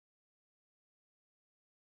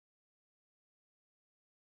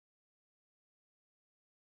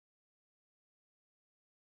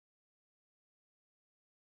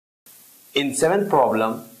in seventh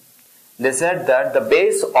problem, they said that the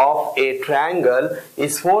base of a triangle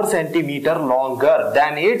is 4 centimeter longer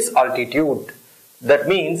than its altitude. That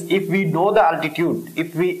means if we know the altitude,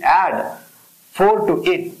 if we add 4 to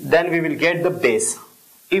it, then we will get the base.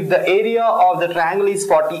 If the area of the triangle is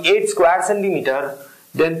 48 square centimeter,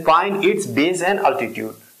 then find its base and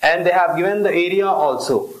altitude. And they have given the area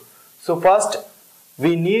also. So first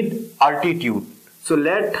we need altitude. So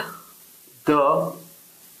let the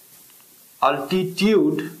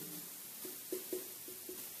altitude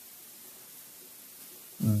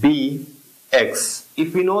be x.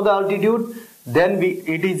 If we know the altitude, then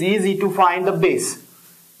it is easy to find the base.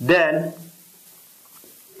 Then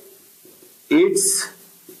its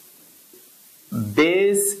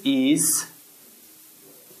base is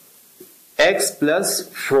x plus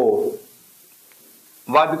 4.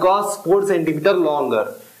 Why? Because 4 centimeter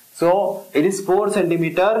longer. So it is 4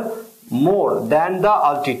 centimeter more than the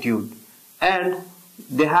altitude. And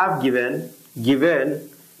they have given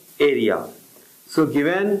area. So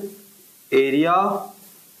given area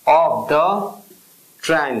of the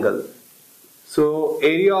triangle. So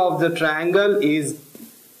area of the triangle is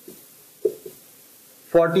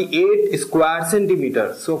 48 square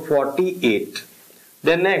centimeter. So 48.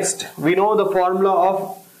 Then next we know the formula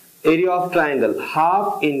of area of triangle.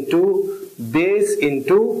 Half into base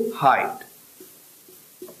into height.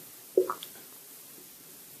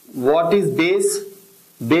 What is base?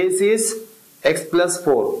 Base is x plus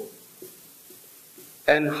 4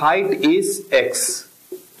 and height is x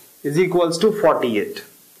is equals to 48.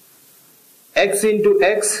 X into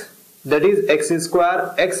x, that is x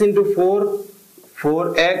square, x into 4,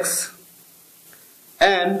 4x,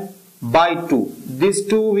 and by 2. This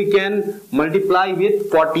 2 we can multiply with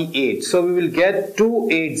 48. So we will get 2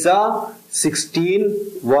 8s are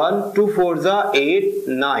 16, 1, 2 4s are 8,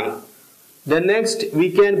 9. Then next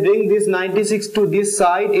we can bring this 96 to this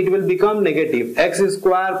side, it will become negative. X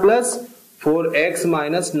square plus 4x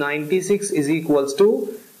minus 96 is equals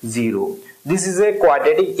to 0. This is a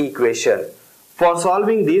quadratic equation. For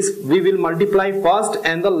solving this, we will multiply first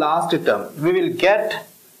and the last term. We will get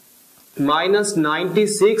minus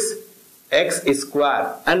 96 x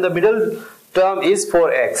square and the middle term is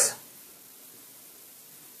 4x.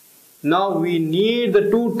 Now we need the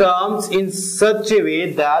two terms in such a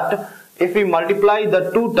way that if we multiply the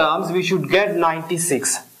two terms, we should get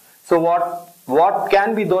 96. So what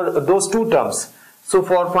can be those two terms? So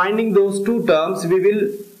for finding those two terms, we will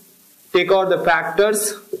take out the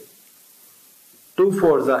factors. 2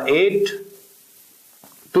 4s are 8,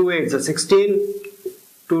 2 8s are 16,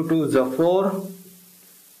 2 2s are 4,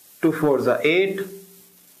 2 4s are 8,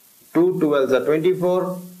 2 12s are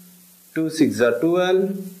 24, 2 6s are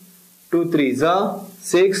 12, 2 3s are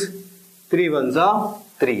 6, 3 1s are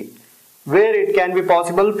 3. Where it can be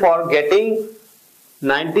possible for getting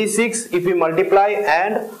 96, if we multiply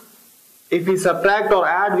and if we subtract or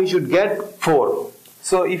add, we should get 4.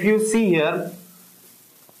 So if you see here,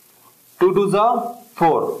 2 2s are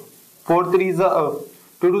 4, 4 3s are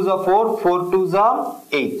 2 2s are 4, 4 2s are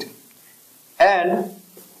 8, and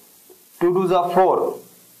 2 2s are 4,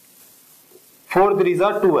 4 3s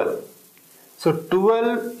are 12. So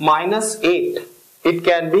 12 minus 8, it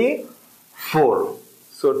can be 4.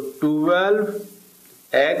 So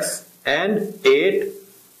 12x and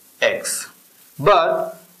 8x.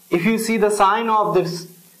 But if you see the sign of this,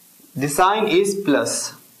 the sign is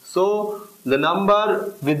plus. So the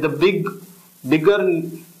number with the big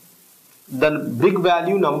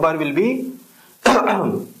value number will be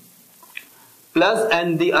plus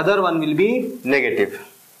and the other one will be negative.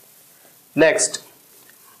 Next,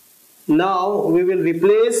 now we will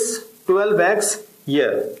replace 12x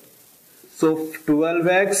here. So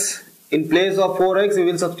 12x, in place of 4x we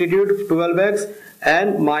will substitute 12x,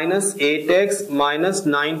 and minus 8x minus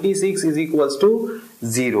 96 is equals to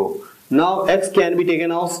 0. Now x can be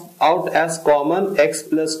taken out as common, x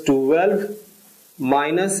plus 12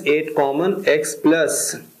 minus 8 common, x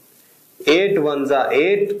plus 8 1s are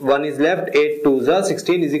 8, 1 is left, 8 2s are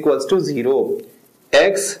 16 is equals to 0.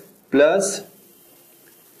 x plus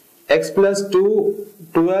 2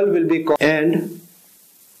 12 will be common, and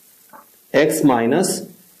x minus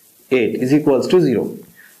 8 is equals to 0.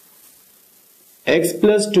 X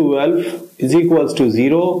plus 12 is equals to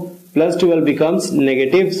 0, plus 12 becomes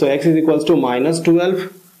negative, so x is equals to minus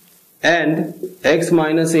 12, and x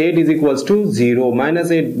minus 8 is equals to 0,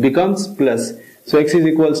 minus 8 becomes plus, so x is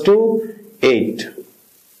equals to 8.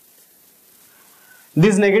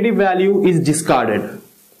 This negative value is discarded.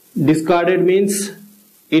 Discarded means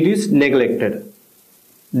it is neglected.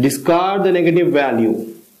 Discard the negative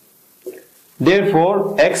value.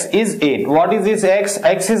 Therefore x is 8. What is this x?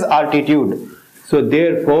 X is altitude. So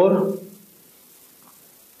therefore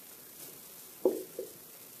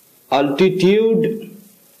altitude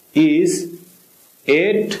is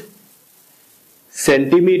 8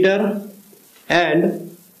 centimeter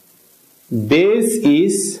and base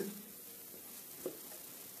is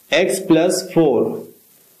x plus 4.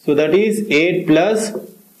 So that is 8 plus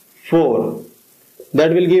 4.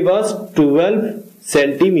 That will give us 12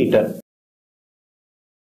 centimeter.